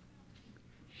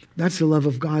 That's the love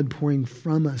of God pouring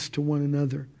from us to one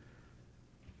another.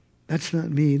 That's not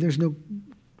me. There's no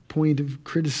point of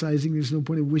criticizing. There's no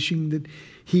point of wishing that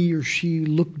he or she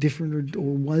looked different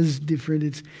or was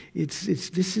different. It's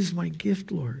this is my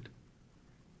gift, Lord.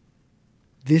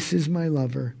 This is my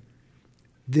lover.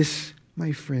 This,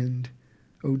 my friend,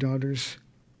 O daughters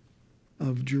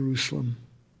of Jerusalem.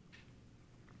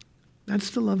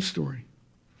 That's the love story.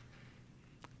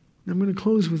 I'm going to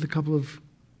close with a couple of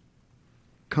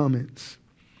comments.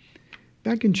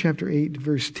 Back in chapter 8,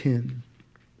 verse 10,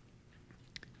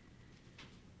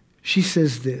 she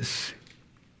says this.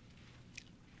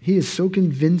 He has so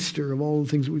convinced her of all the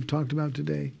things that we've talked about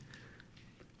today.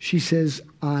 She says,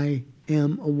 I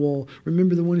am a wall.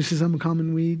 Remember the one who says, I'm a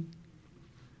common weed?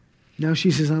 Now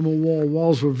she says, I'm a wall.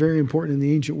 Walls were very important in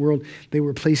the ancient world. They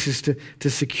were places to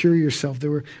secure yourself. They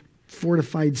were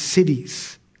fortified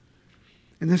cities.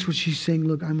 And that's what she's saying.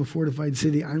 Look, I'm a fortified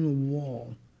city. I'm a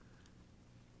wall.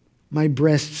 My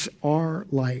breasts are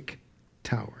like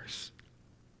towers.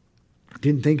 I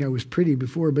didn't think I was pretty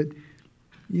before, but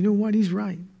you know what? He's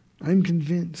right. I'm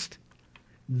convinced.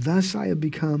 Thus I have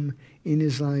become in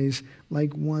his eyes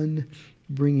like one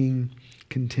bringing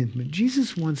contentment.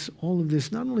 Jesus wants all of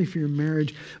this, not only for your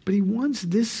marriage, but he wants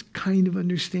this kind of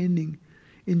understanding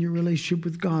in your relationship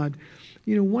with God.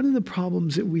 You know, one of the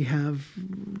problems that we have,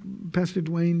 Pastor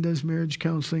Dwayne does marriage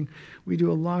counseling. We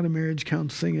do a lot of marriage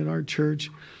counseling at our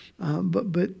church.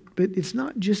 But it's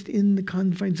not just in the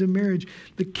confines of marriage.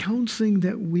 The counseling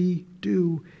that we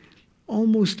do,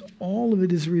 almost all of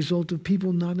it is a result of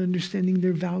people not understanding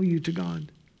their value to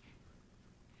God.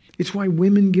 It's why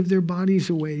women give their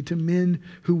bodies away to men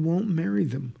who won't marry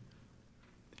them.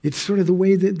 It's sort of the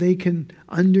way that they can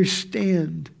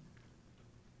understand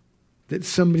that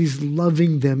somebody's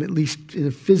loving them, at least in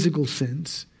a physical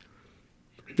sense.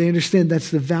 They understand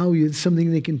that's the value. It's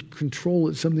something they can control.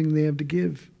 It's something they have to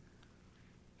give.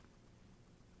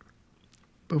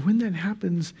 But when that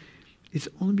happens, it's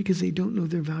only because they don't know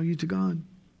their value to God.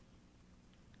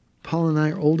 Paula and I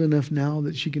are old enough now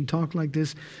that she can talk like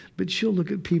this, but she'll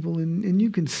look at people and you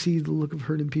can see the look of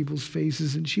hurt in people's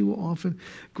faces, and she will often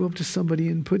go up to somebody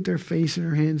and put their face in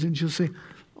her hands and she'll say,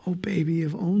 oh baby,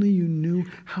 if only you knew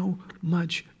how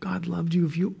much God loved you,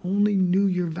 if you only knew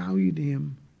your value to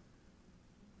him,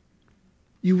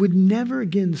 you would never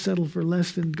again settle for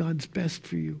less than God's best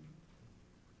for you.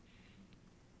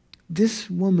 This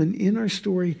woman in our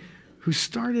story who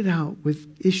started out with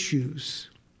issues,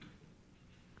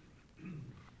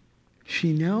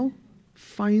 she now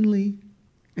finally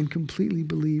and completely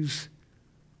believes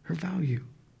her value.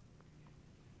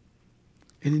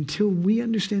 And until we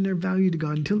understand our value to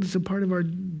God, until it's a part of our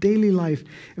daily life,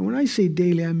 and when I say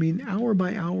daily, I mean hour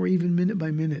by hour, even minute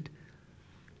by minute.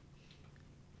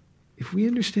 If we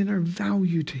understand our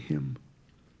value to him,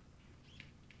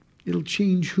 it'll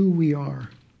change who we are.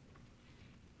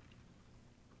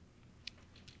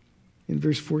 In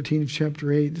verse 14 of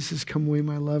chapter 8, this says, come away,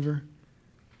 my lover,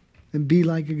 and be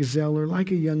like a gazelle or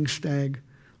like a young stag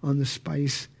on the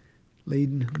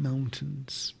spice-laden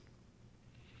mountains.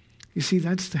 You see,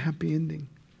 that's the happy ending.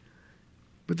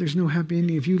 But there's no happy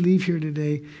ending if you leave here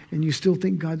today and you still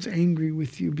think God's angry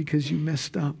with you because you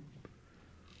messed up.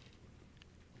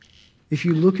 If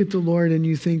you look at the Lord and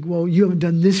you think, well, you haven't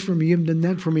done this for me, you haven't done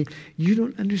that for me, you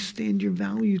don't understand your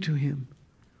value to him.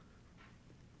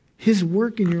 His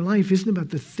work in your life isn't about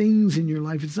the things in your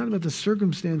life. It's not about the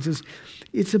circumstances.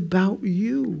 It's about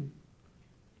you.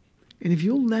 And if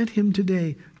you'll let him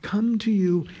today come to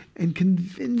you and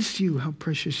convince you how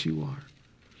precious you are,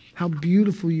 how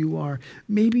beautiful you are,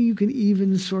 maybe you can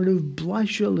even sort of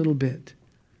blush a little bit.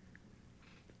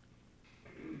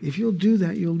 If you'll do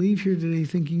that, you'll leave here today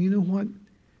thinking, you know what?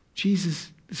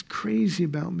 Jesus is crazy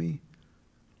about me.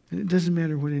 And it doesn't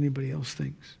matter what anybody else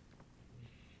thinks.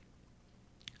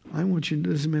 I want you, it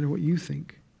doesn't matter what you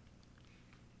think.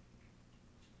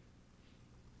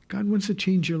 God wants to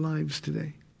change your lives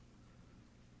today.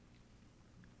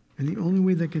 And the only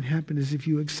way that can happen is if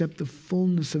you accept the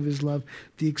fullness of his love,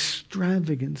 the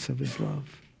extravagance of his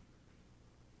love.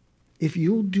 If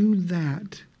you'll do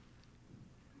that,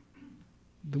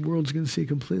 the world's going to see a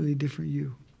completely different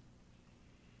you.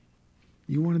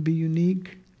 You want to be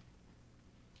unique?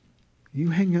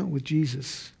 You hang out with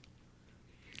Jesus.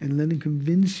 And let him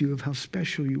convince you of how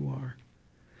special you are.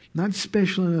 Not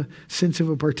special in a sense of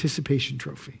a participation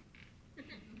trophy,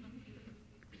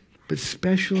 but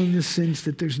special in the sense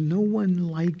that there's no one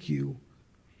like you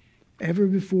ever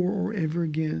before or ever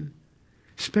again.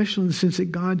 Special in the sense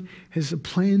that God has a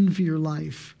plan for your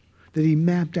life that he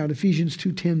mapped out. Ephesians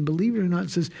 2:10, believe it or not,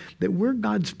 says that we're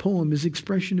God's poem, his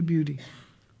expression of beauty.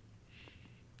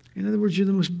 In other words, you're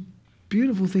the most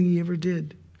beautiful thing he ever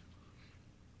did.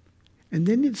 And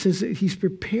then it says that he's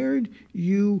prepared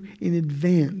you in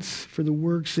advance for the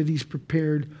works that he's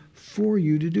prepared for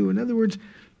you to do. In other words,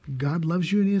 God loves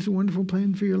you and he has a wonderful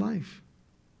plan for your life.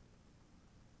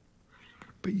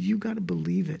 But you got to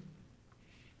believe it.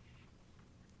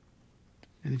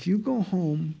 And if you go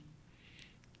home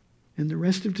and the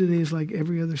rest of today is like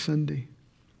every other Sunday,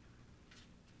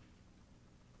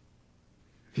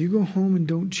 if you go home and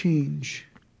don't change,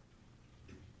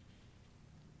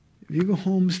 if you go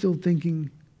home still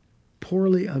thinking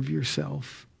poorly of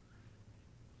yourself,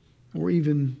 or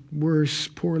even worse,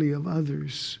 poorly of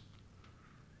others,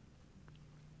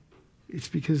 it's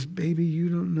because, baby, you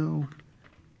don't know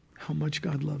how much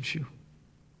God loves you.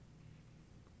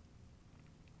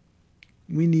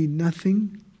 We need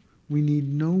nothing, we need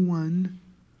no one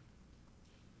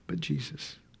but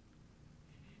Jesus.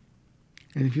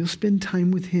 And if you'll spend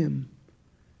time with him,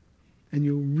 and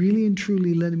you'll really and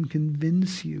truly let him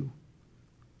convince you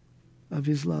of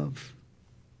his love,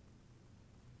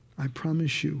 I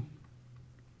promise you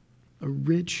a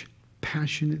rich,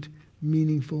 passionate,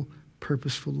 meaningful,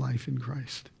 purposeful life in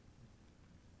Christ.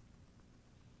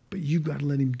 But you've got to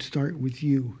let him start with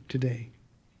you today.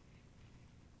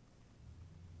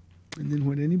 And then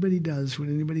what anybody does, what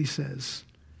anybody says,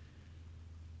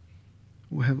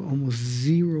 will have almost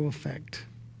zero effect.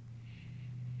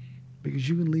 Because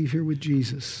you can leave here with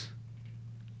Jesus,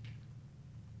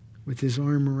 with his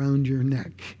arm around your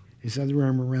neck, his other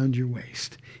arm around your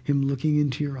waist, him looking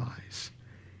into your eyes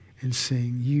and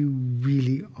saying, you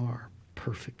really are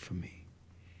perfect for me.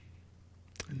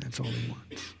 And that's all he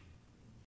wants.